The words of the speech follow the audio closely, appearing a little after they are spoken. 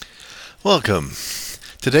Welcome.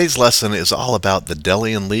 Today's lesson is all about the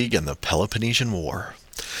Delian League and the Peloponnesian War.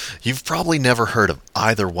 You've probably never heard of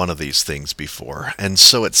either one of these things before, and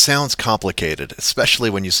so it sounds complicated,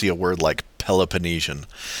 especially when you see a word like Peloponnesian.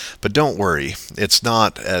 But don't worry, it's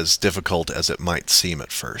not as difficult as it might seem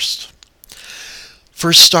at first.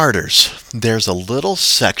 For starters, there's a little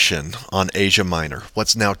section on Asia Minor,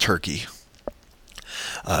 what's now Turkey,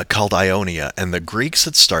 called Ionia, and the Greeks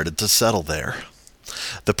had started to settle there.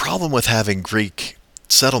 The problem with having Greek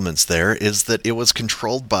settlements there is that it was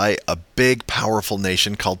controlled by a big, powerful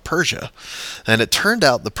nation called Persia. And it turned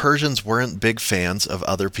out the Persians weren't big fans of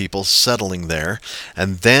other people settling there,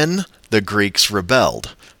 and then the Greeks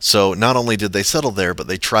rebelled. So not only did they settle there, but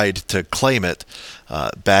they tried to claim it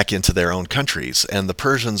back into their own countries. And the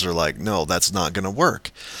Persians are like, no, that's not going to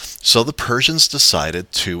work. So the Persians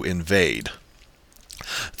decided to invade.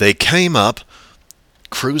 They came up,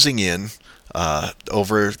 cruising in,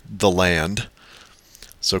 over the land,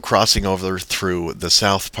 so crossing over through the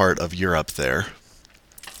south part of Europe there,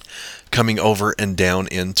 coming over and down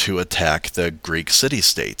in to attack the Greek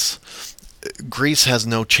city-states. Greece has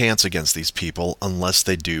no chance against these people unless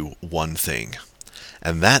they do one thing,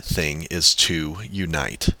 and that thing is to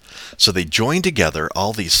unite. So they join together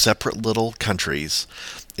all these separate little countries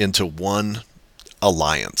into one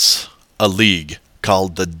alliance, a league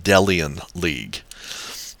called the Delian League.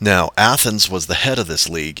 Now, Athens was the head of this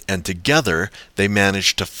league, and together they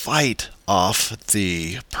managed to fight off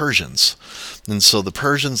the Persians. And so the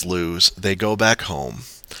Persians lose, they go back home,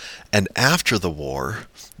 and after the war,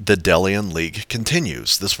 the Delian League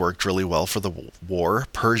continues. This worked really well for the war.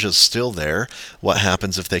 Persia's still there. What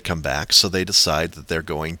happens if they come back? So they decide that they're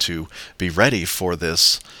going to be ready for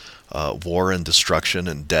this war and destruction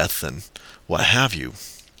and death and what have you.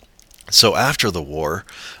 So after the war,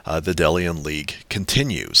 the Delian League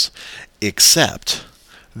continues, except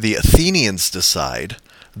the Athenians decide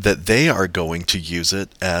that they are going to use it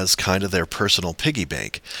as kind of their personal piggy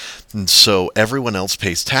bank. And so everyone else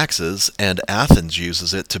pays taxes, and Athens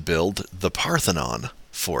uses it to build the Parthenon,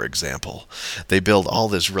 for example. They build all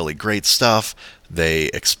this really great stuff, they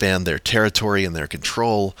expand their territory and their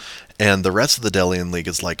control, and the rest of the Delian League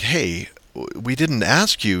is like, hey, we didn't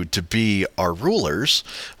ask you to be our rulers.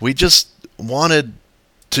 We just wanted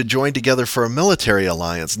to join together for a military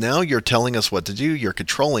alliance. Now you're telling us what to do. You're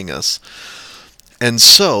controlling us. And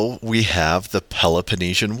so we have the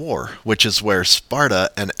Peloponnesian War, which is where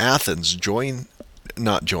Sparta and Athens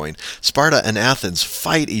Sparta and Athens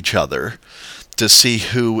fight each other to see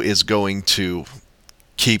who is going to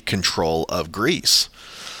keep control of Greece.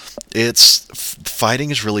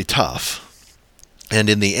 Fighting is really tough. And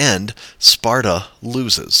in the end, Sparta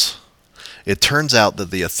loses. It turns out that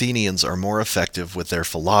the Athenians are more effective with their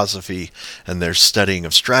philosophy and their studying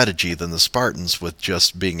of strategy than the Spartans with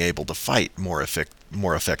just being able to fight more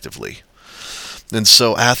effectively. And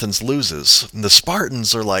so Athens loses. And the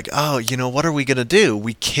Spartans are like, oh, what are we going to do?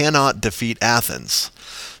 We cannot defeat Athens.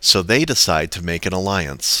 So they decide to make an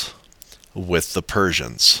alliance with the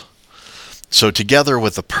Persians. So together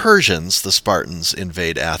with the Persians, the Spartans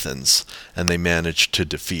invade Athens, and they manage to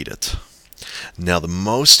defeat it. Now, the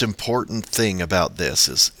most important thing about this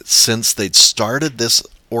is, since they'd started this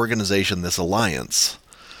organization, this alliance,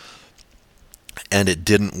 and it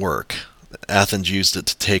didn't work, Athens used it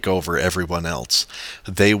to take over everyone else,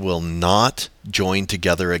 they will not join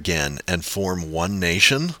together again and form one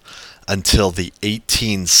nation until the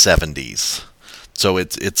 1870s. So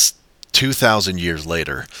it's 2,000 years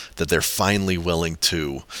later that they're finally willing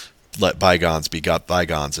to let bygones be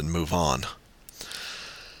bygones and move on.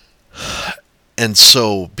 And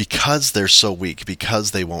so, because they're so weak,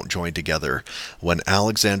 because they won't join together, when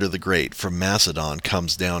Alexander the Great from Macedon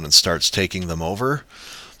comes down and starts taking them over,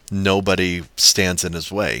 nobody stands in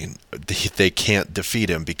his way. They can't defeat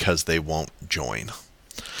him because they won't join.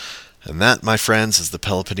 And that, my friends, is the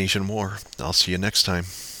Peloponnesian War. I'll see you next time.